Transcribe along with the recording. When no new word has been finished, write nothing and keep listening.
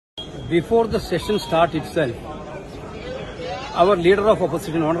before the session start itself, our leader of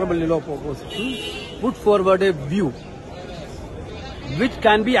opposition, honorable leader of opposition, put forward a view which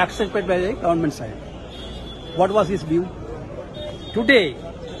can be accepted by the government side. What was his view? Today,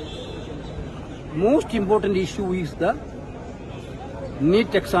 most important issue is the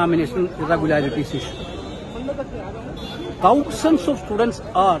NEET examination irregularities issue. Thousands of students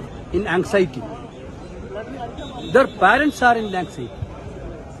are in anxiety. Their parents are in anxiety.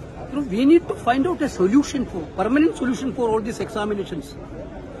 We need to find out a solution permanent solution for all these examinations.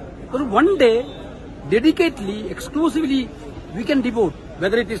 One day, dedicatedly, exclusively, we can devote,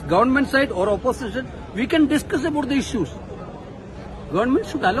 whether it is government side or opposition, we can discuss about the issues. Government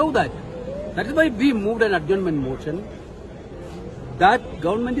should allow that. That is why we moved an adjournment motion. That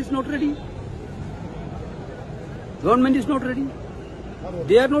government is not ready. Government is not ready.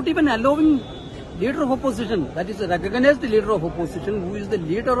 They are not even allowing leader of opposition, that is recognized leader of opposition, who is the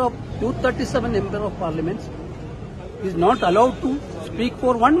leader of 237 member of parliament, is not allowed to speak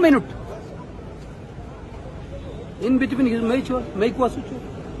for 1 minute. In between his make was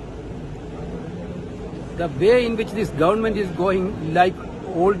the way in which this government is going like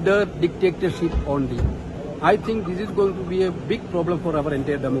older dictatorship only. I think this is going to be a big problem for our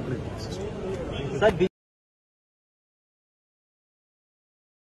entire democratic system.